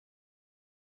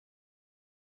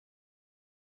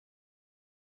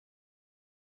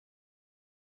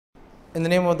In the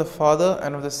name of the Father,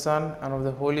 and of the Son, and of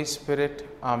the Holy Spirit.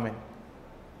 Amen.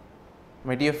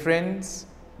 My dear friends,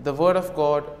 the Word of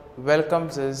God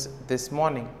welcomes us this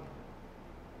morning.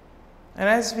 And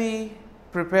as we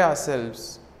prepare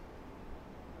ourselves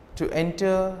to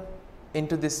enter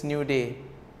into this new day,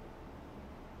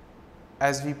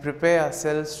 as we prepare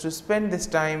ourselves to spend this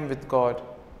time with God,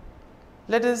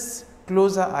 let us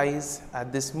close our eyes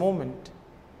at this moment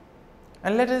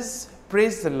and let us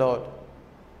praise the Lord.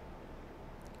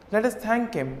 Let us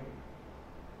thank Him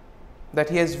that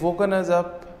He has woken us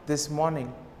up this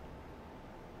morning.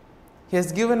 He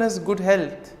has given us good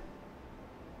health.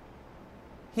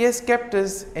 He has kept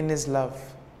us in His love.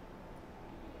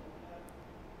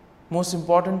 Most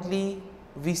importantly,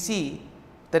 we see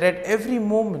that at every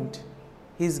moment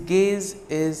His gaze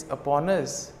is upon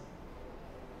us.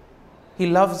 He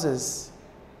loves us.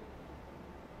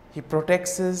 He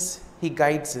protects us. He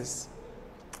guides us.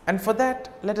 And for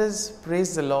that, let us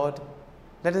praise the Lord.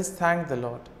 Let us thank the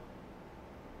Lord.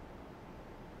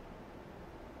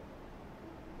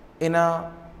 In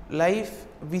our life,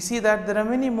 we see that there are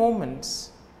many moments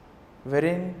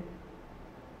wherein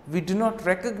we do not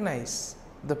recognize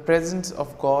the presence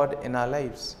of God in our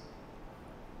lives.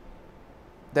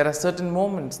 There are certain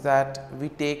moments that we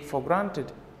take for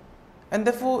granted, and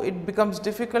therefore it becomes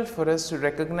difficult for us to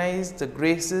recognize the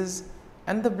graces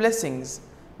and the blessings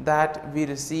that we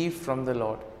receive from the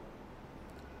Lord.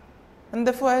 And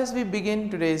therefore, as we begin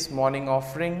today's morning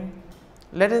offering,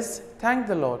 let us thank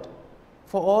the Lord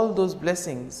for all those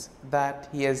blessings that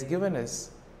He has given us.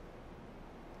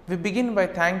 We begin by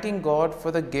thanking God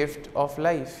for the gift of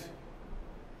life,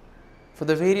 for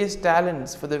the various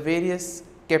talents, for the various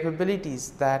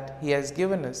capabilities that He has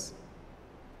given us.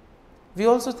 We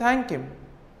also thank Him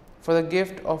for the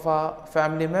gift of our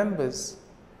family members,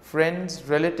 friends,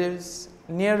 relatives,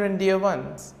 near and dear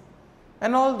ones,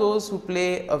 and all those who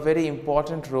play a very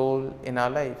important role in our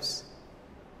lives.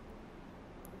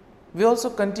 We also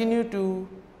continue to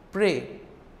pray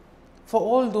for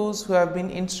all those who have been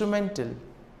instrumental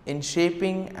in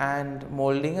shaping and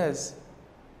molding us,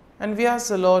 and we ask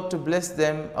the Lord to bless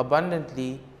them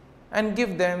abundantly and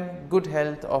give them good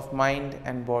health of mind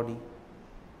and body.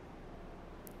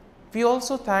 We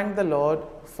also thank the Lord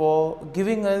for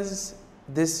giving us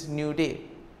this new day,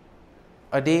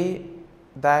 a day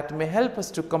that may help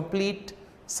us to complete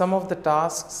some of the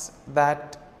tasks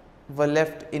that were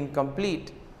left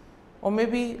incomplete, or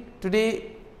maybe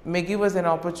today may give us an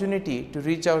opportunity to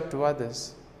reach out to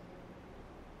others.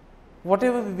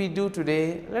 Whatever we do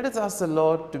today, let us ask the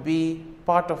Lord to be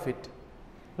part of it.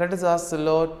 Let us ask the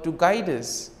Lord to guide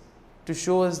us, to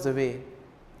show us the way,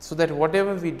 so that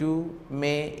whatever we do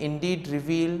may indeed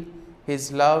reveal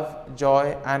His love,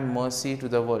 joy, and mercy to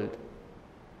the world.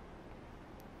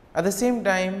 At the same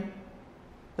time,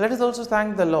 let us also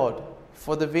thank the Lord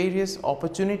for the various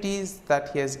opportunities that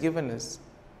He has given us,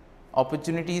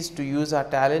 opportunities to use our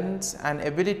talents and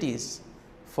abilities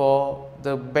for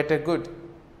the better good.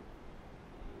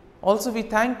 Also, we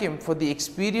thank Him for the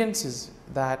experiences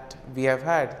that we have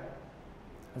had.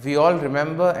 We all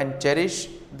remember and cherish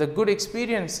the good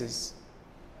experiences,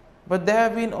 but there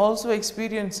have been also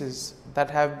experiences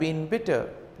that have been bitter,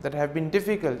 that have been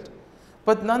difficult.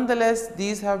 But nonetheless,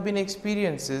 these have been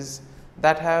experiences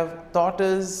that have taught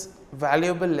us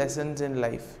valuable lessons in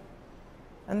life.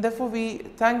 And therefore, we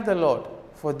thank the Lord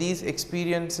for these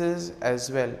experiences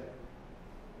as well.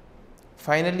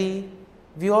 Finally,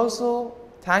 we also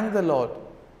thank the Lord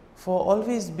for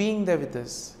always being there with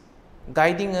us,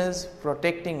 guiding us,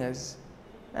 protecting us.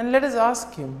 And let us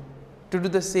ask Him to do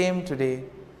the same today,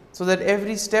 so that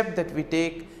every step that we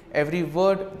take, every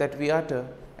word that we utter,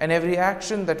 and every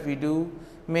action that we do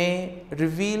may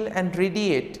reveal and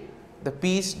radiate the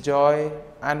peace, joy,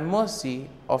 and mercy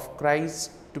of Christ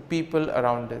to people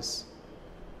around us.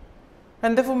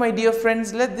 And therefore, my dear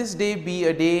friends, let this day be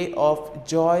a day of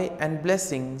joy and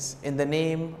blessings in the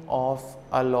name of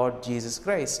our Lord Jesus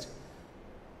Christ.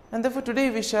 And therefore, today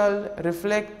we shall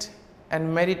reflect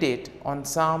and meditate on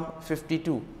Psalm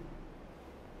 52.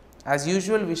 As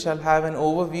usual, we shall have an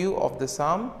overview of the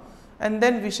psalm, and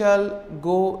then we shall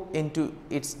go into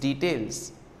its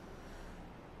details.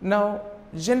 Now,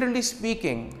 generally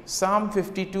speaking, Psalm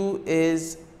 52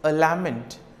 is a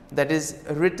lament that is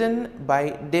written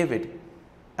by David,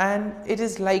 and it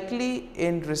is likely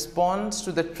in response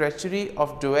to the treachery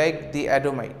of Doeg the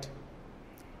Edomite.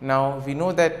 Now, we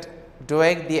know that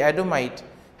Doeg the Edomite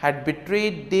had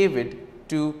betrayed David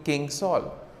to King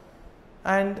Saul,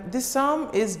 and this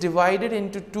psalm is divided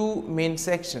into two main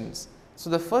sections. So,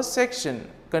 the first section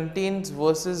contains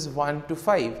verses 1 to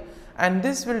 5, and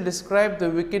this will describe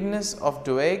the wickedness of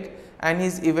Doeg and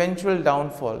his eventual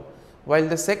downfall. While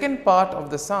the second part of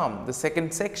the psalm, the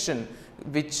second section,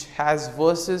 which has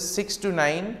verses 6 to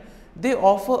 9, they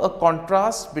offer a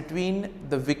contrast between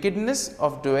the wickedness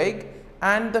of Doeg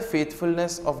and the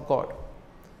faithfulness of God.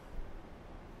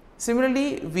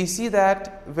 Similarly, we see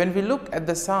that when we look at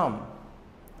the psalm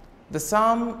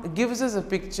gives us a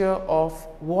picture of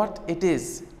what it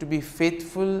is to be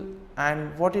faithful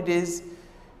and what it is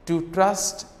to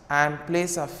trust and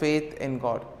place our faith in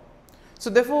God. So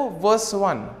therefore, verse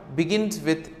 1 begins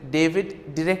with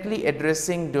David directly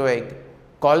addressing Doeg,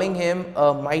 calling him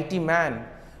a mighty man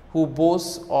who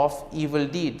boasts of evil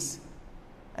deeds.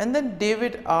 And then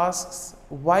David asks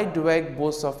why Doeg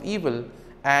boasts of evil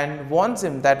and warns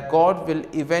him that God will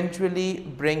eventually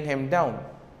bring him down.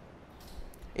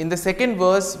 In the second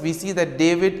verse, we see that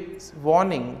David's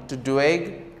warning to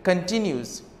Doeg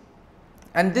continues,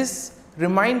 and this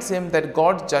reminds him that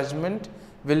God's judgment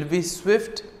will be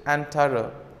swift and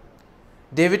thorough.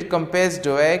 David compares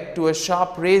Doeg to a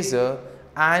sharp razor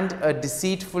and a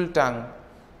deceitful tongue,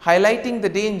 highlighting the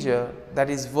danger that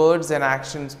his words and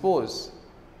actions pose.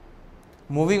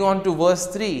 Moving on to verse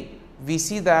 3, we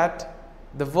see that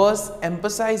the verse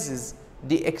emphasizes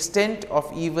the extent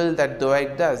of evil that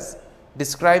Doeg does,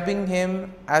 describing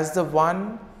him as the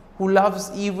one who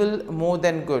loves evil more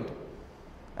than good,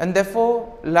 and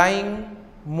therefore lying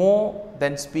more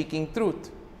than speaking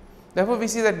truth. Therefore, we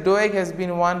see that Doeg has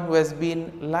been one who has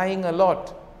been lying a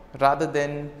lot rather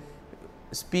than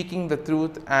speaking the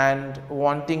truth and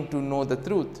wanting to know the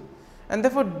truth. And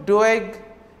therefore, Doeg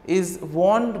is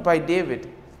warned by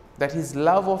David that his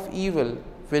love of evil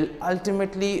will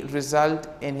ultimately result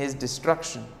in his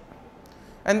destruction.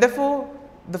 And therefore,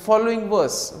 the following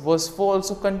verse 4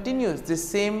 also continues this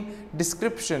same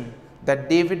description that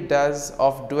David does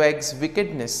of Doeg's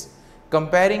wickedness,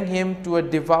 comparing him to a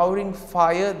devouring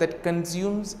fire that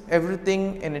consumes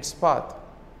everything in its path.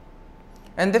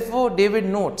 And therefore, David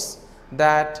notes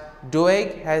that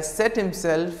Doeg has set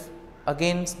himself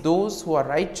against those who are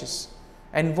righteous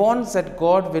and warns that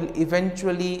God will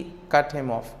eventually cut him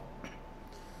off.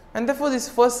 And therefore, this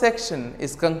first section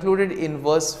is concluded in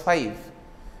verse 5,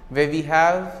 where we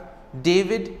have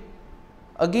David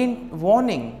again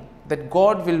warning that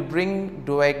God will bring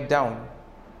Doeg down.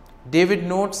 David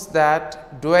notes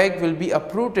that Doeg will be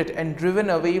uprooted and driven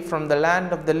away from the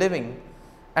land of the living,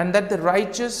 and that the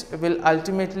righteous will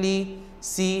ultimately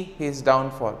see his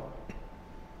downfall.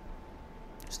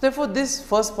 So therefore, this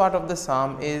first part of the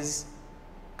psalm is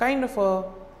kind of a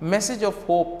message of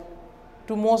hope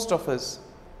to most of us.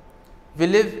 We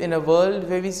live in a world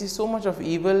where we see so much of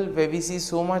evil, where we see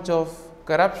so much of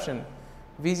corruption.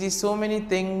 We see so many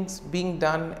things being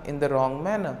done in the wrong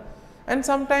manner. And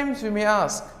sometimes we may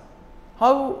ask,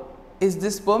 how is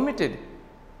this permitted?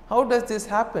 How does this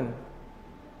happen?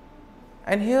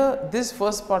 And here, this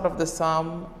first part of the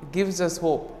psalm gives us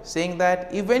hope, saying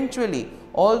that eventually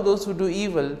all those who do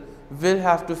evil will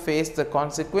have to face the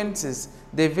consequences.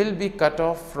 They will be cut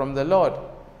off from the Lord.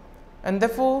 And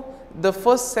therefore, the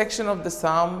first section of the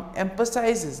psalm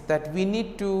emphasizes that we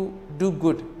need to do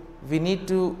good. We need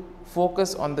to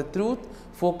focus on the truth,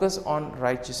 focus on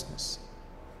righteousness.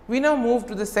 We now move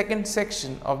to the second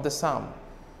section of the psalm.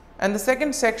 And the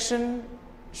second section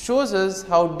shows us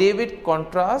how David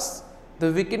contrasts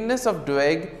the wickedness of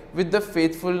Doeg with the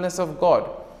faithfulness of God.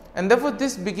 And therefore,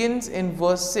 this begins in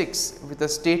verse 6 with a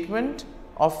statement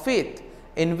of faith,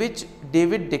 in which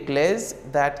David declares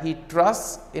that he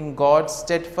trusts in God's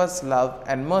steadfast love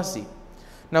and mercy.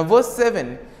 Now, verse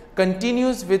 7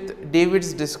 continues with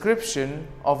David's description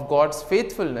of God's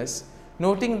faithfulness,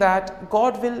 noting that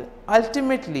God will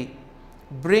ultimately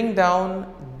bring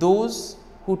down those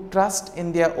who trust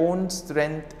in their own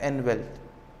strength and wealth.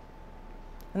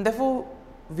 And therefore,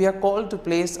 we are called to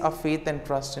place our faith and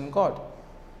trust in God.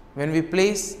 When we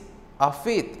place our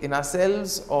faith in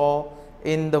ourselves or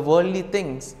in the worldly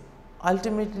things,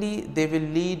 ultimately they will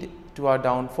lead to our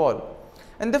downfall.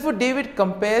 And therefore, David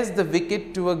compares the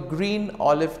wicked to a green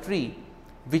olive tree,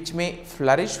 which may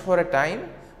flourish for a time,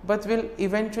 but will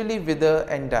eventually wither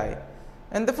and die.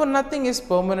 And therefore, nothing is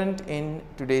permanent in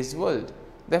today's world.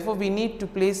 Therefore, we need to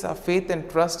place our faith and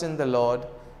trust in the Lord,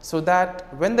 so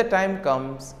that when the time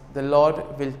comes, the Lord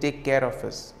will take care of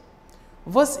us.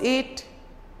 Verse 8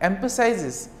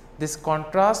 emphasizes this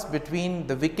contrast between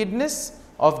the wickedness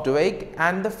of Doeg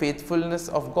and the faithfulness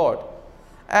of God,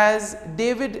 as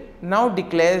David now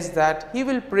declares that he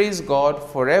will praise God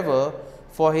forever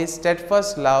for his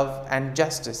steadfast love and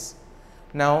justice.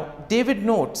 Now, David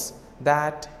notes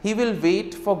that he will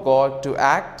wait for God to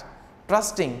act,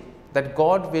 trusting that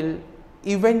God will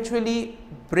eventually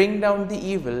bring down the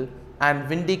evil and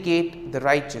vindicate the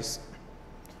righteous.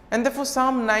 And therefore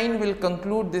Psalm 9 will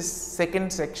conclude this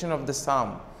second section of the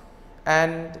psalm,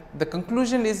 and the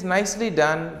conclusion is nicely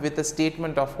done with a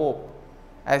statement of hope,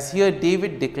 as here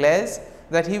David declares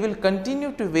that he will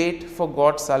continue to wait for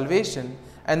God's salvation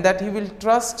and that he will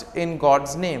trust in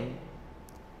God's name.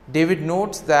 David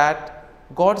notes that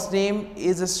God's name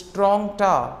is a strong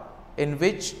tower in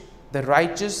which the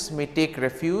righteous may take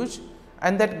refuge,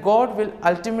 and that God will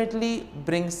ultimately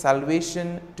bring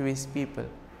salvation to his people.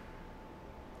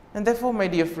 And therefore, my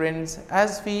dear friends,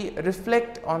 as we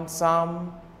reflect on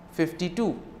Psalm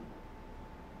 52,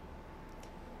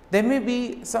 there may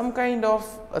be some kind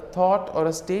of a thought or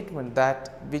a statement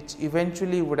that which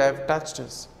eventually would have touched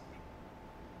us.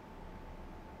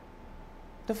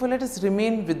 Therefore, let us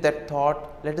remain with that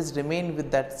thought, let us remain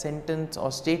with that sentence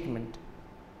or statement,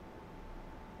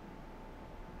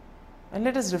 and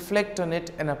let us reflect on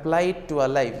it and apply it to our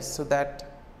lives so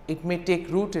that it may take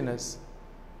root in us.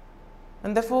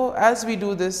 And therefore, as we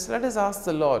do this, let us ask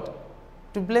the Lord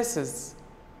to bless us,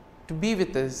 to be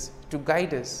with us, to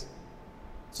guide us,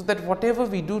 so that whatever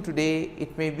we do today,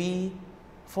 it may be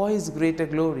for His greater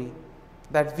glory,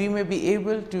 that we may be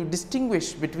able to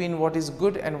distinguish between what is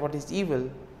good and what is evil,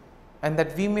 and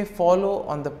that we may follow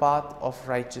on the path of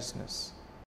righteousness.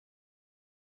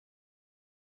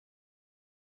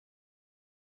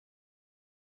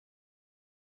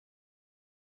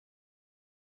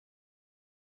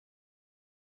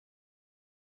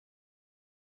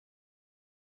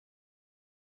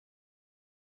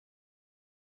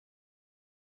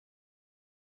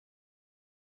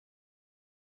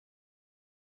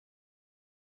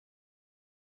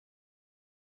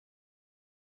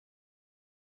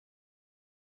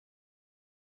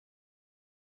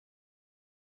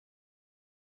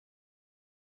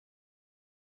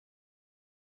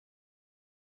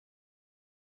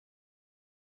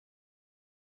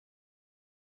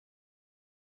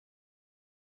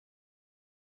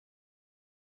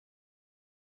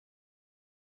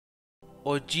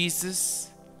 O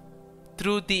Jesus,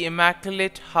 through the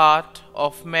Immaculate Heart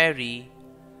of Mary,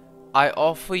 I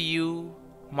offer you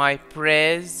my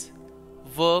prayers,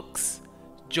 works,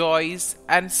 joys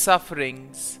and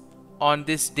sufferings on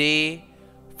this day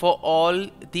for all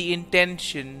the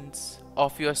intentions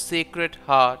of your Sacred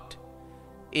Heart,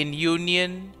 in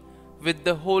union with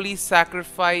the holy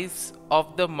sacrifice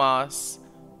of the Mass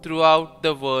throughout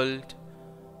the world,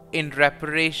 in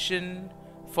reparation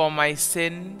for my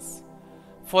sins,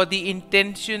 for the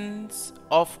intentions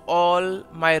of all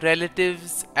my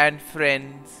relatives and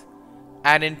friends,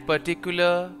 and in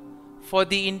particular for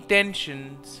the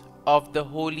intentions of the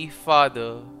Holy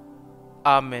Father.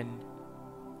 Amen.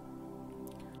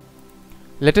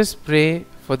 Let us pray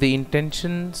for the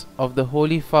intentions of the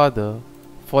Holy Father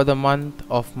for the month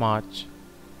of March.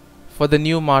 For the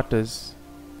new martyrs,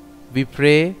 we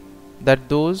pray that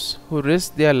those who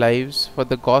risk their lives for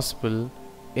the gospel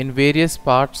in various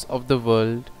parts of the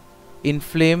world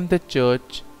inflame the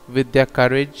Church with their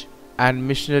courage and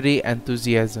missionary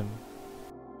enthusiasm.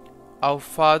 Our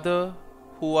Father,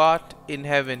 who art in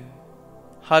heaven,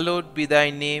 hallowed be thy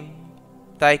name.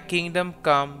 Thy kingdom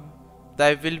come,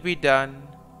 thy will be done,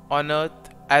 on earth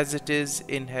as it is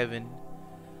in heaven.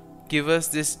 Give us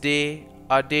this day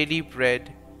our daily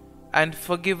bread, and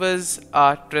forgive us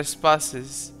our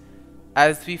trespasses,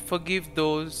 as we forgive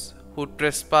those who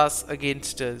trespass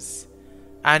against us.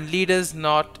 And lead us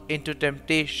not into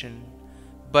temptation,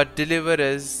 but deliver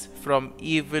us from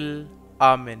evil.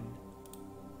 Amen.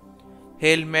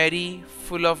 Hail Mary,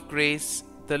 full of grace,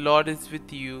 the Lord is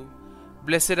with you.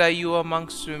 Blessed are you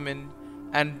amongst women,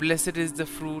 and blessed is the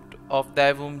fruit of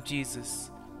thy womb, Jesus.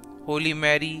 Holy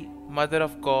Mary, Mother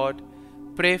of God,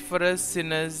 pray for us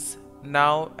sinners,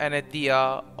 now and at the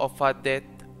hour of our death.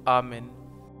 Amen.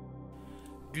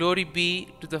 Glory be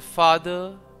to the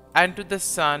Father, and to the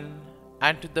Son,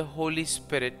 and to the Holy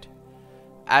Spirit,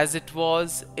 as it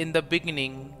was in the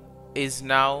beginning, is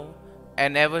now,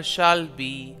 and ever shall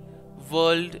be,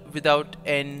 world without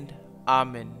end.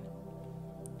 Amen.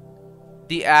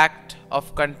 The Act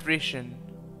of Contrition.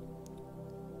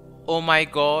 O my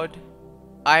God,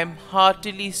 I am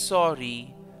heartily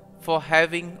sorry for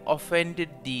having offended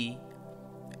Thee,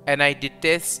 and I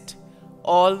detest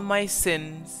all my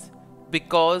sins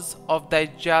because of Thy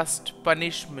just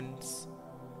punishments,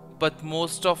 but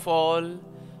most of all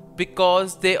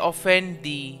because they offend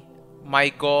Thee, my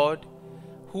God,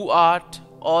 who art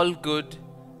all good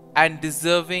and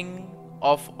deserving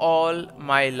of all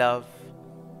my love.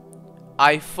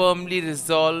 I firmly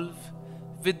resolve,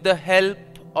 with the help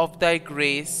of Thy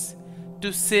grace,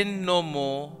 to sin no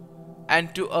more,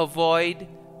 and to avoid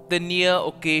the near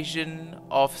occasion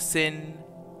of sin.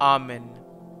 Amen.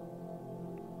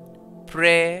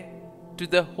 Prayer to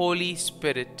the Holy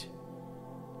Spirit.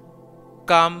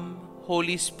 Come,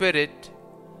 Holy Spirit,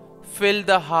 fill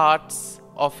the hearts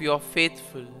of your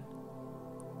faithful,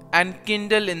 and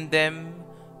kindle in them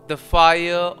the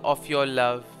fire of your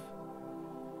love.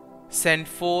 Send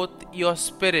forth your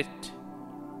Spirit,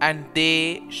 and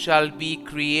they shall be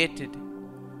created,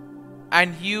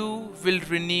 and you will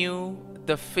renew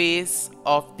the face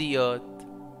of the earth.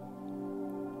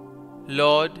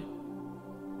 Lord,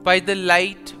 by the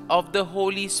light of the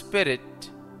Holy Spirit,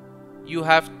 you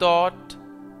have taught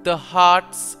the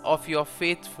hearts of your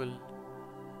faithful.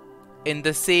 In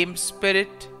the same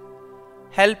Spirit,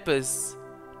 help us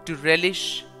to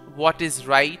relish what is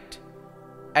right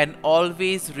and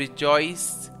always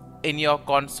rejoice in your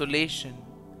consolation.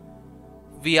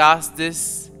 We ask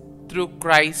this through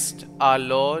Christ our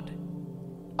Lord.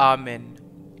 Amen.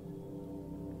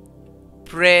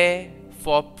 Prayer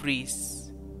for priests.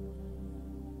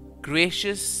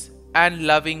 Gracious and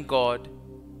loving God,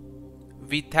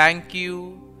 we thank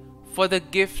you for the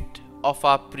gift of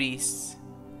our priests.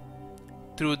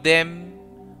 Through them,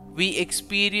 we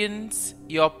experience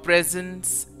your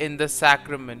presence in the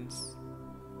sacraments.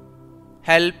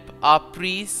 Help our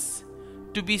priests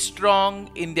to be strong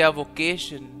in their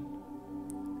vocation.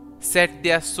 Set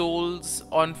their souls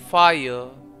on fire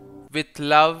with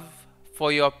love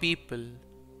for your people.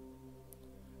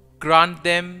 Grant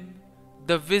them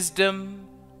the wisdom,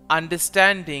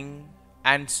 understanding,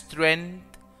 and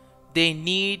strength they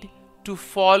need to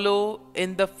follow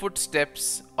in the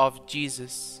footsteps of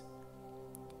Jesus.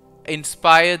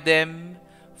 Inspire them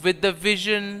with the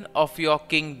vision of your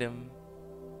kingdom.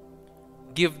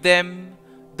 Give them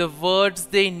the words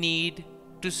they need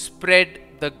to spread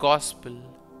the gospel.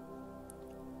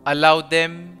 Allow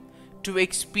them to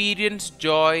experience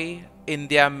joy in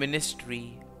their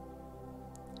ministry.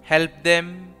 Help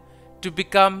them to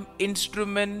become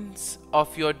instruments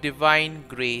of your divine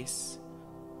grace.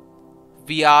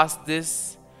 We ask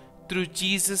this through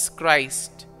Jesus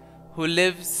Christ, who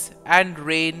lives and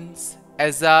reigns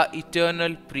as our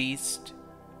eternal priest.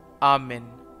 Amen.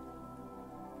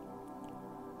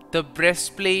 The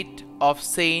breastplate of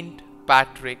Saint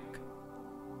Patrick.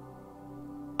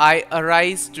 I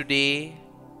arise today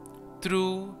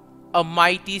through a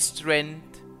mighty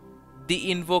strength, the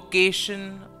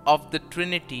invocation of the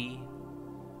Trinity,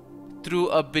 through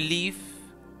a belief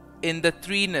in the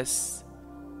threeness,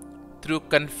 through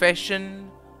confession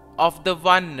of the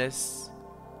oneness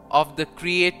of the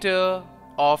Creator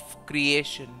of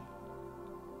creation.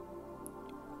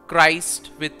 Christ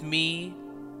with me,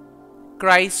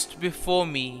 Christ before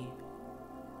me,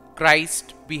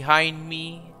 Christ behind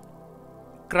me,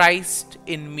 Christ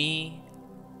in me,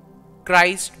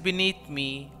 Christ beneath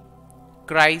me,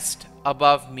 Christ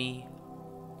above me,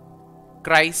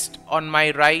 Christ on my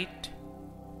right,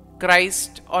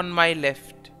 Christ on my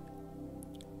left,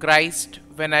 Christ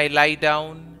when I lie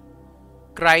down,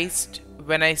 Christ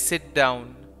when I sit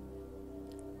down,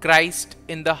 Christ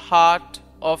in the heart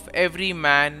of every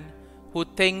man who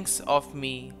thinks of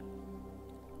me,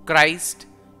 Christ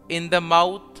in the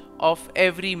mouth of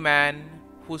every man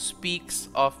who speaks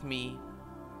of me,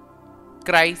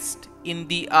 Christ in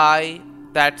the eye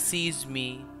that sees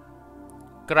me,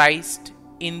 Christ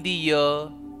in the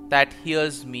ear that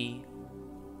hears me.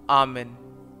 Amen.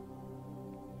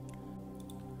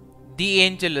 The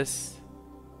Angelus.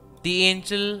 The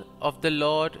angel of the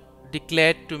Lord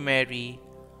declared to Mary,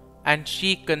 and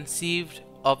she conceived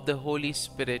of the Holy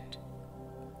Spirit.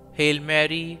 Hail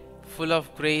Mary, full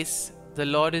of grace, the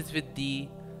Lord is with thee.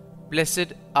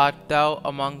 Blessed art thou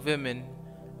among women,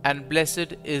 and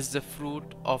blessed is the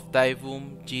fruit of thy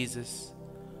womb, Jesus.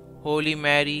 Holy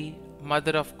Mary,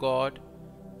 Mother of God,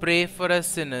 pray for us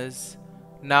sinners,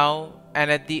 now and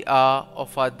at the hour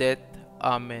of our death.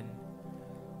 Amen.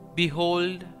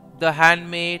 Behold, the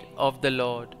handmaid of the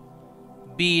Lord.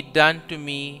 Be it done to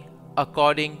me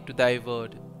according to thy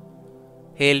word.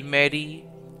 Hail Mary,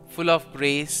 full of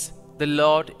grace, the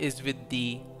Lord is with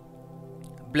thee.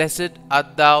 Blessed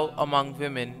art thou among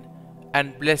women,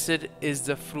 and blessed is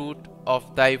the fruit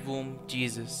of thy womb,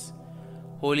 Jesus.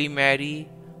 Holy Mary,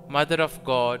 Mother of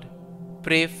God,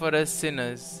 pray for us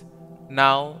sinners,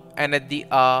 now and at the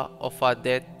hour of our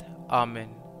death. Amen.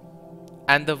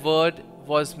 And the Word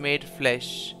was made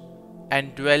flesh,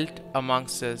 and dwelt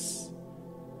amongst us.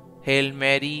 Hail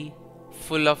Mary,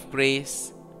 full of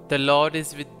grace, the Lord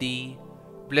is with thee.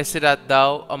 Blessed art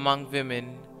thou among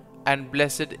women, and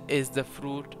blessed is the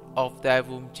fruit of thy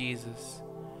womb, Jesus.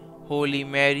 Holy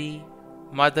Mary,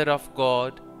 Mother of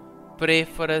God, pray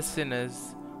for us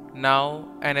sinners, now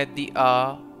and at the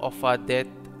hour of our death.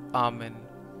 Amen.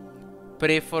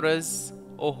 Pray for us,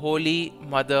 O Holy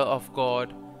Mother of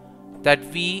God, that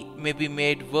we may be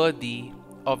made worthy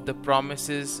of the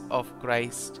promises of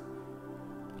Christ.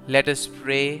 Let us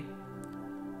pray.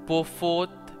 Pour forth,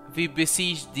 we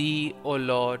beseech Thee, O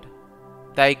Lord,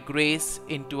 Thy grace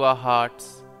into our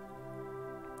hearts,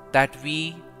 that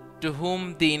we, to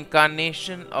whom the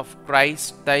incarnation of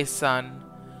Christ Thy Son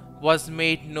was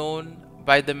made known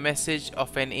by the message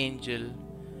of an angel,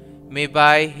 may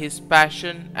by His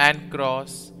passion and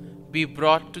cross be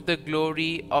brought to the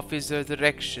glory of His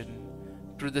resurrection,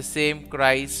 through the same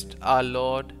Christ our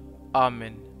Lord.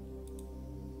 Amen.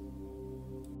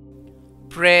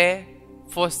 Prayer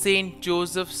for Saint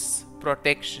Joseph's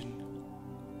protection.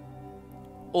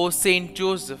 O Saint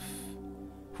Joseph,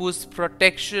 whose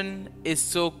protection is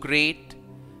so great,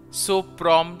 so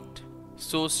prompt,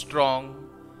 so strong,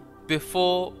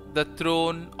 before the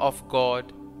throne of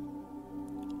God,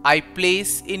 I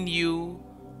place in you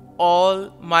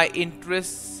all my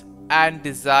interests and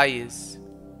desires.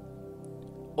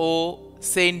 O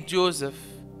Saint Joseph,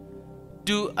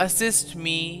 do assist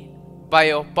me by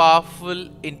your powerful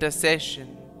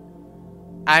intercession,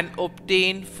 and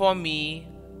obtain for me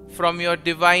from your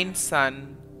divine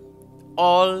Son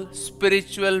all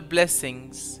spiritual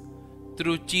blessings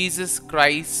through Jesus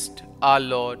Christ our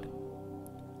Lord,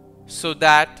 so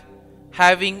that,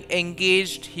 having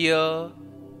engaged here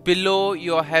below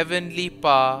your heavenly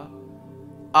power,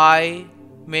 I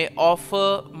may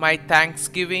offer my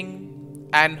thanksgiving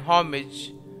and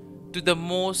homage to the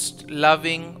most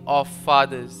loving of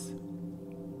fathers.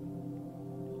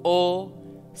 O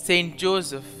Saint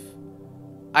Joseph,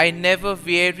 I never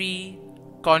weary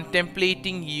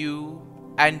contemplating you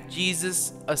and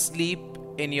Jesus asleep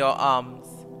in your arms.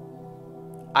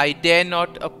 I dare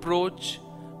not approach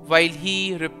while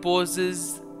He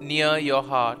reposes near your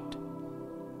heart.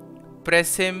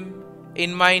 Press Him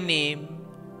in my name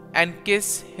and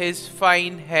kiss His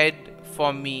fine head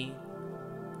for me,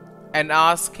 and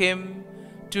ask Him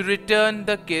to return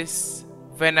the kiss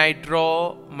when I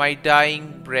draw my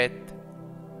dying breath.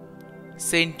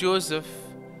 Saint Joseph,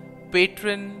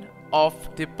 patron of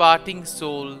departing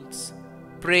souls,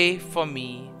 pray for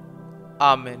me.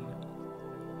 Amen.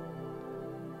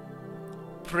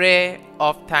 Prayer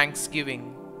of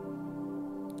Thanksgiving.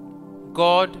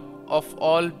 God of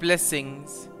all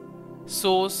blessings,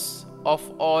 source of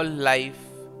all life,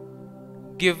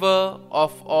 giver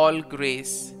of all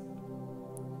grace,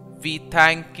 we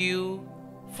thank you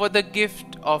for the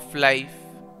gift of life,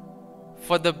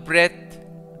 for the breath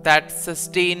that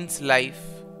sustains life,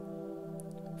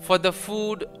 for the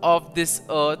food of this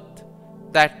earth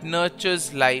that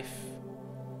nurtures life,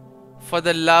 for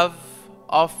the love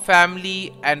of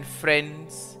family and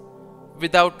friends,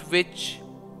 without which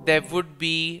there would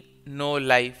be no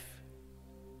life.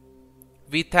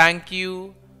 We thank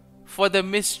you for the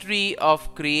mystery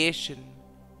of creation,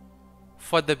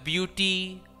 for the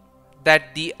beauty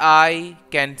that the eye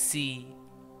can see,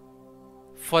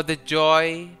 for the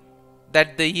joy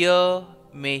that the ear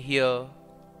may hear,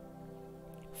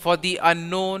 for the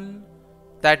unknown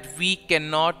that we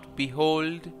cannot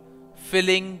behold,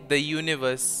 filling the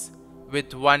universe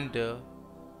with wonder,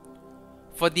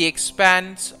 for the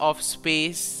expanse of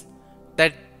space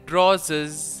that draws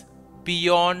us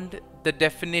beyond the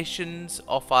definitions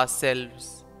of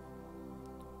ourselves.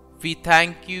 We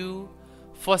thank you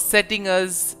for setting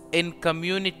us in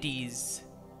communities,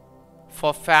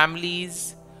 for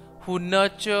families who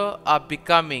nurture our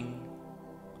becoming,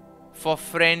 for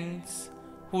friends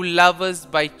who love us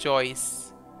by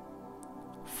choice,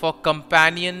 for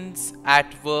companions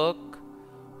at work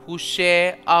who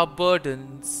share our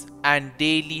burdens and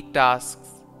daily tasks,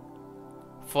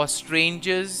 for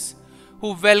strangers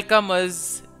who welcome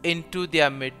us into their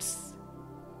midst,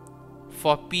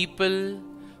 for people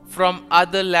from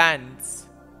other lands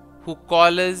who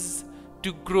call us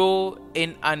to grow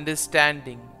in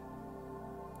understanding,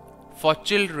 for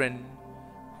children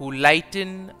who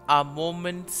lighten our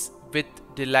moments with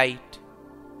delight,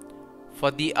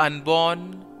 for the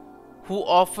unborn who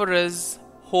offer us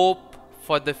hope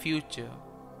for the future.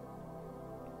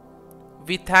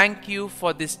 We thank you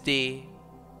for this day,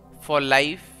 for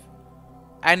life,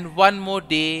 and one more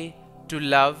day to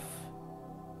love,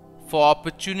 for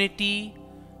opportunity,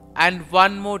 and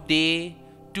one more day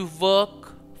to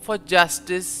work for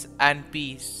justice and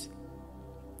peace,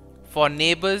 for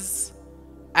neighbors,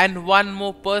 and one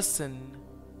more person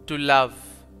to love,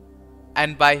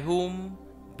 and by whom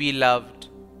be loved,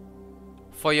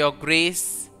 for your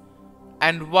grace,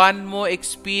 and one more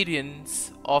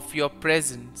experience of your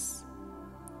presence,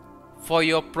 for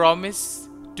your promise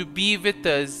to be with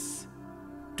us,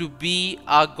 to be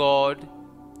our God,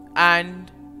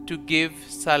 and to give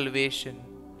salvation.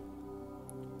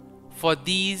 For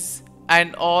these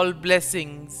and all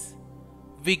blessings,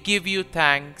 we give you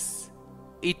thanks,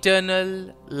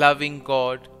 eternal loving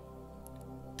God.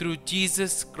 Through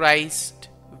Jesus Christ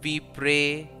we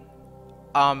pray.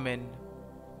 Amen.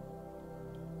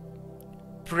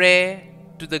 Prayer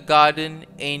to the Guardian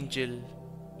Angel.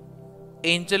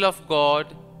 Angel of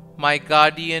God, my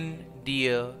guardian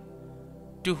dear,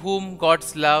 to whom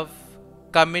God's love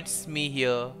commits me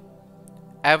here,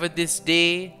 ever this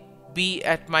day be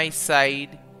at my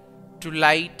side, to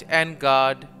light and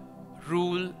guard,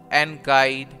 rule and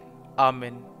guide.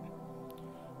 Amen.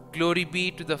 Glory be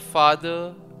to the Father,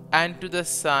 and to the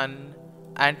Son,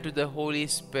 and to the Holy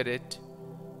Spirit,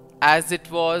 as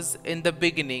it was in the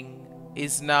beginning,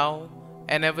 is now,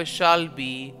 and ever shall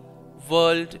be,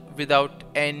 world without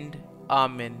end.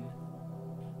 Amen.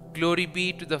 Glory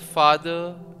be to the Father,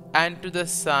 and to the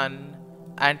Son,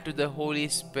 and to the Holy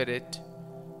Spirit,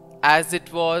 as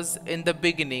it was in the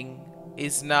beginning,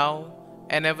 is now,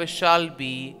 and ever shall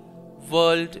be,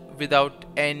 world without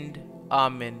end.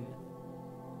 Amen.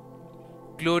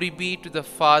 Glory be to the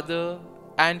Father,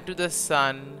 and to the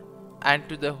Son, and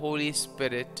to the Holy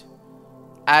Spirit,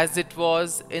 as it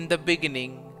was in the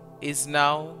beginning, is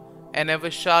now, and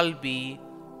ever shall be,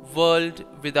 world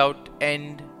without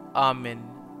end. Amen.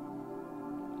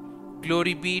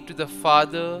 Glory be to the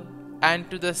Father,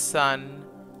 and to the Son,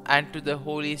 and to the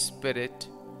Holy Spirit,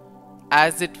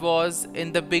 as it was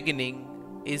in the beginning,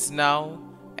 is now,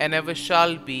 and ever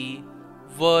shall be,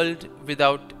 world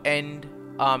without end.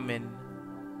 Amen.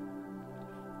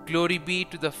 Glory be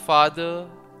to the Father,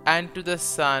 and to the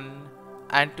Son,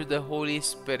 and to the Holy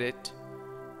Spirit,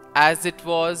 as it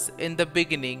was in the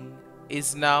beginning,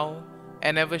 is now,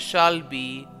 and ever shall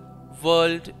be,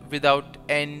 world without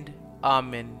end.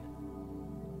 Amen.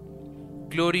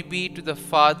 Glory be to the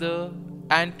Father,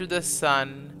 and to the Son,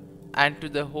 and to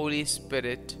the Holy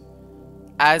Spirit,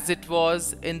 as it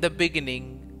was in the beginning,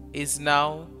 is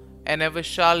now, and ever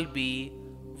shall be,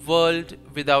 world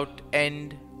without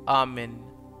end. Amen.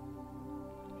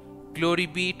 Glory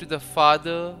be to the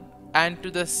Father, and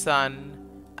to the Son,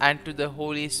 and to the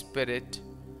Holy Spirit,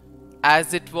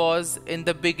 as it was in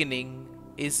the beginning,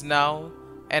 is now,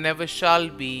 and ever shall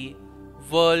be,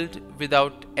 world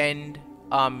without end.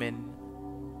 Amen.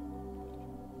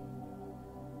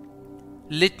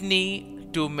 Litany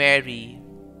to Mary,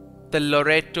 the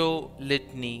Loreto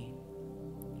Litany.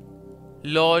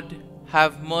 Lord,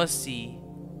 have mercy.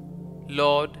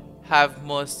 Lord, have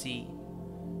mercy.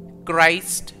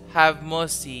 Christ, have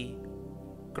mercy.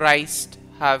 Christ,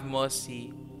 have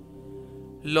mercy.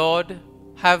 Lord,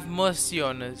 have mercy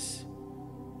on us.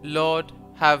 Lord,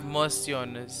 have mercy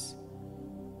on us.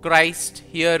 Christ,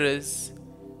 hear us.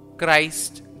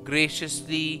 Christ,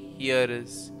 graciously hear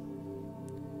us.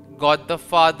 God the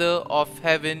Father of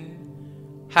heaven,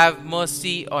 have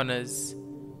mercy on us.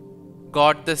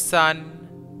 God the Son,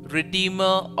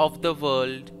 Redeemer of the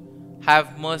world,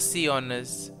 have mercy on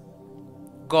us.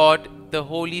 God the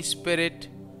Holy Spirit,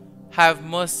 have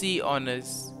mercy on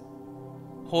us.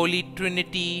 Holy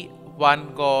Trinity,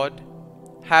 one God,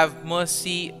 have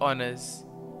mercy on us.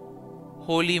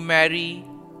 Holy Mary,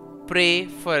 pray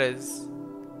for us.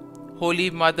 Holy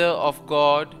Mother of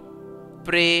God,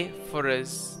 pray for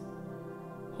us.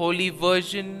 Holy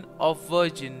Virgin of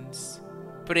Virgins,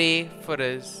 pray for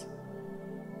us.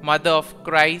 Mother of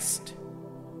Christ,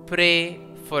 pray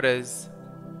for us.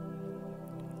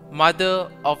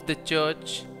 Mother of the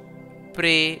Church,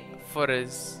 pray for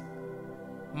us.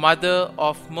 Mother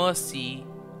of Mercy,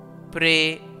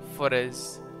 pray for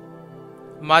us.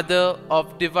 Mother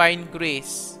of Divine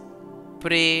Grace,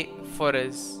 pray for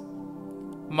us.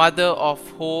 Mother of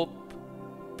Hope,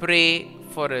 pray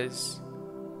for us.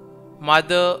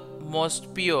 Mother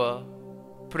most pure,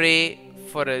 pray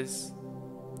for us.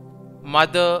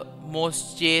 Mother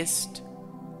most chaste,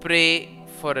 pray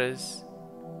for us.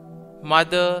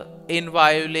 Mother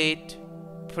inviolate,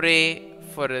 pray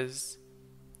for us.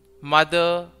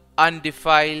 Mother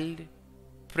undefiled,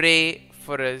 pray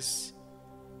for us.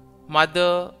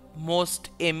 Mother most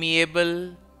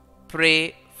amiable,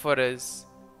 pray for us.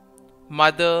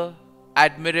 Mother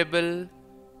admirable,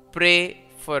 pray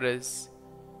for us.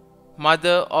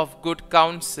 Mother of good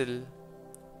counsel,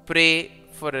 pray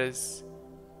for us.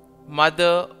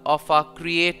 Mother of our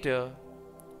Creator,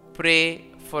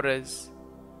 pray for us.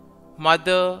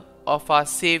 Mother of our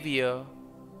Saviour,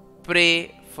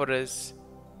 pray for us.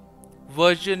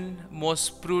 Virgin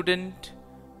most prudent,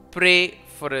 pray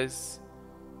for us.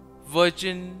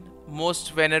 Virgin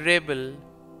most venerable,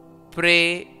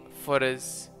 pray for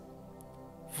us.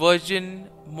 Virgin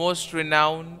most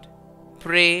renowned,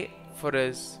 pray for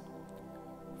us.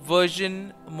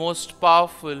 Virgin most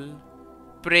powerful,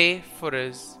 pray for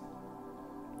us.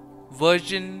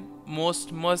 Virgin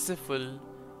most merciful,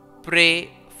 pray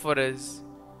for us.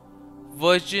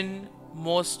 Virgin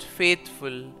most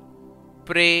faithful,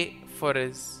 pray for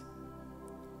us.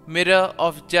 Mirror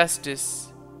of justice,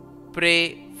 pray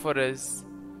for us.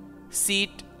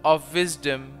 Seat of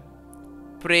wisdom,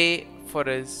 pray for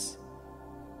us.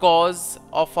 Cause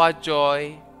of our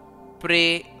joy, pray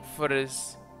for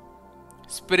us.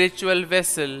 Spiritual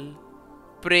vessel,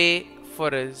 pray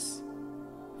for us.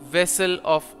 Vessel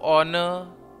of honor,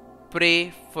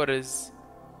 pray for us.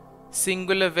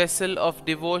 Singular vessel of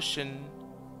devotion,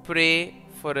 pray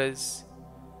for us.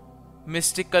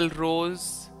 Mystical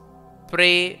rose,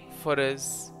 pray for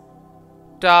us.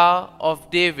 Tower of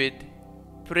David,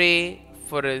 pray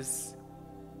for us.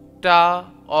 Tower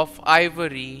of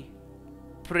ivory,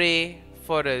 pray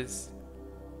for us.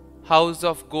 House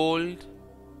of gold,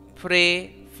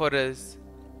 pray for us.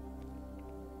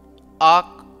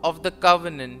 Ark of the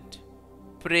covenant,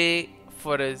 pray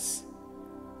for us.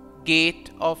 Gate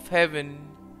of heaven,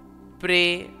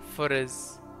 pray for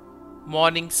us.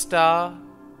 Morning star,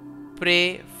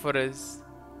 pray for us.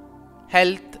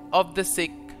 Health of the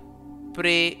sick,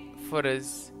 pray for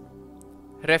us.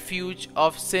 Refuge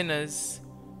of sinners,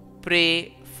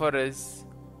 pray for us.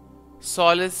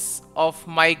 Solace of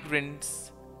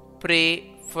migrants,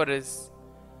 pray for us.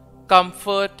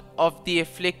 Comfort of the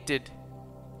afflicted,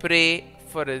 pray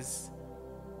for us.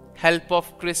 Help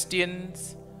of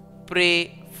Christians,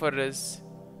 pray for us.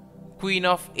 Queen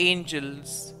of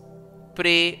angels,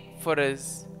 pray for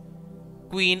us.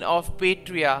 Queen of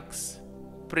patriarchs,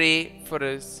 pray for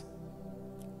us.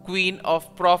 Queen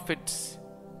of prophets,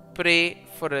 pray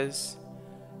for us.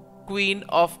 Queen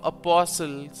of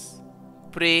apostles,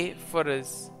 pray for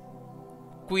us.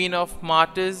 Queen of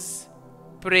martyrs,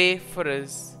 pray for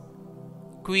us.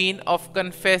 Queen of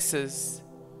confessors,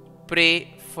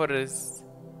 pray for us.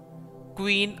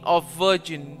 Queen of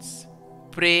virgins,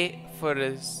 pray for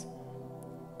us.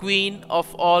 Queen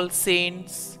of all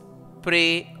saints,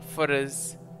 pray for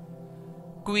us.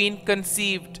 Queen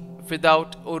conceived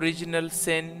without original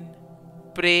sin,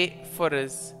 pray for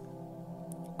us.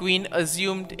 Queen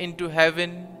assumed into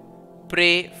heaven,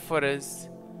 pray for us.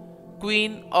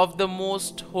 Queen of the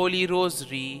most holy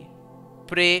rosary,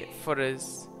 pray for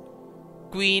us.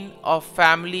 Queen of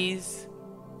families,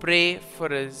 pray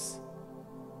for us.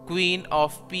 Queen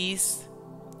of peace,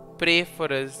 pray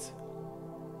for us.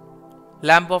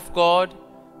 Lamb of God,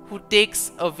 who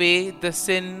takes away the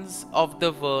sins of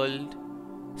the world,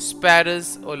 spare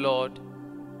us, O Lord.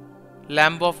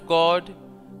 Lamb of God,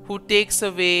 who takes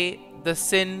away the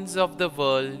sins of the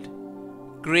world,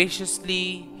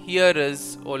 graciously hear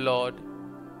us, O Lord.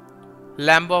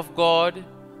 Lamb of God,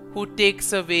 who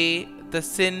takes away the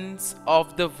sins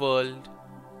of the world,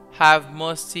 have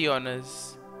mercy on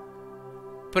us.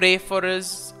 Pray for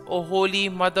us, O Holy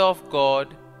Mother of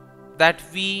God, that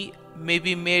we may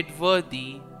be made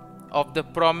worthy of the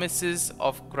promises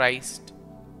of Christ.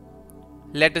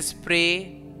 Let us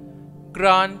pray.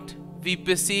 Grant, we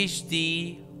beseech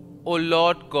Thee, O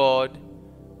Lord God,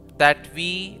 that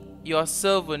we, Your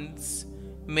servants,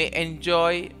 may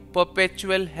enjoy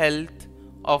perpetual health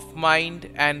of mind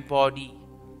and body,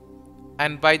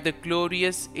 and by the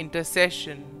glorious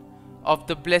intercession of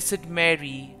the Blessed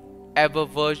Mary, ever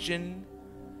Virgin,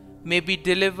 may be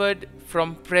delivered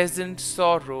from present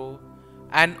sorrow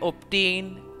and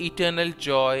obtain eternal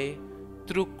joy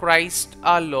through Christ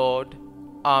our Lord.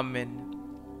 Amen.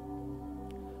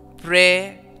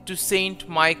 Prayer to Saint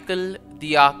Michael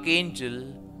the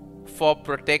Archangel for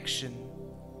protection.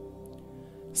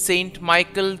 Saint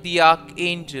Michael the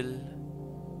Archangel,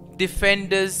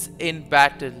 defend us in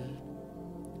battle.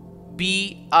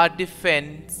 Be our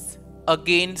defense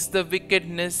against the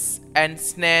wickedness and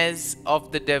snares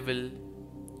of the devil.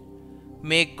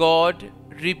 May God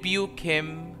rebuke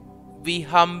him, we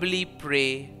humbly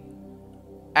pray.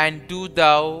 And do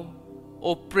Thou,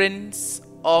 O Prince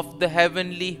of the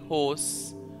heavenly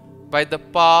hosts, by the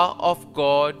power of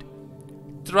God,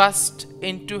 thrust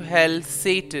into hell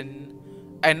Satan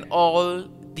and all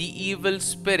the evil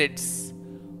spirits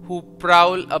who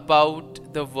prowl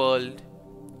about the world,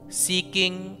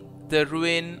 seeking the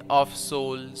ruin of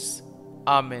souls.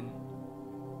 Amen.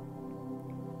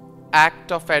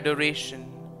 Act of Adoration.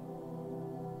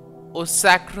 O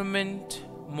Sacrament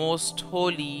most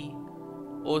holy,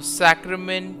 O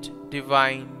Sacrament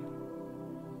divine,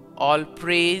 all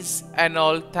praise and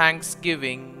all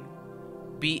thanksgiving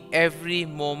be every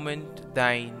moment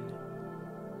Thine.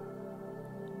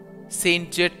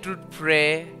 Saint Gertrude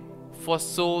Prayer for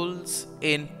souls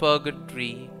in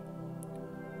purgatory.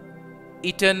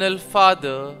 Eternal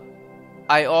Father,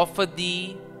 I offer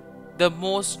Thee the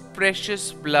most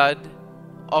precious blood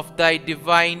of Thy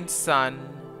divine Son,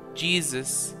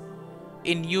 Jesus,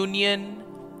 in union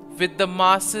with the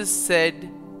masses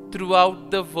said throughout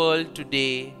the world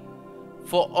today,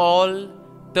 for all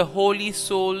the holy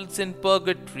souls in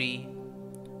purgatory,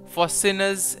 for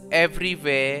sinners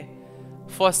everywhere,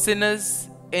 for sinners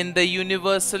in the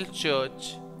universal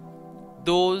church,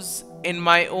 those in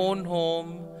my own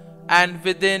home and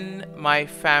within my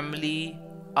family.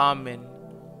 Amen.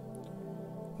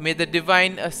 May the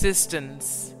divine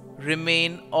assistance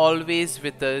remain always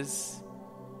with us,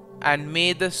 and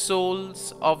may the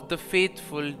souls of the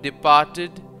faithful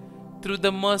departed through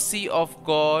the mercy of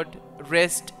God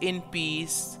rest in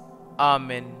peace.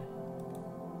 Amen.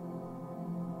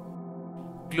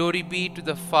 Glory be to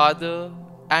the Father,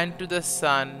 and to the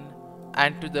Son,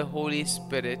 and to the Holy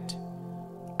Spirit,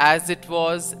 as it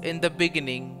was in the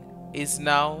beginning, is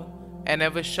now, and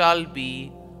ever shall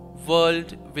be,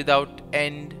 world without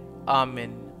end.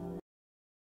 Amen.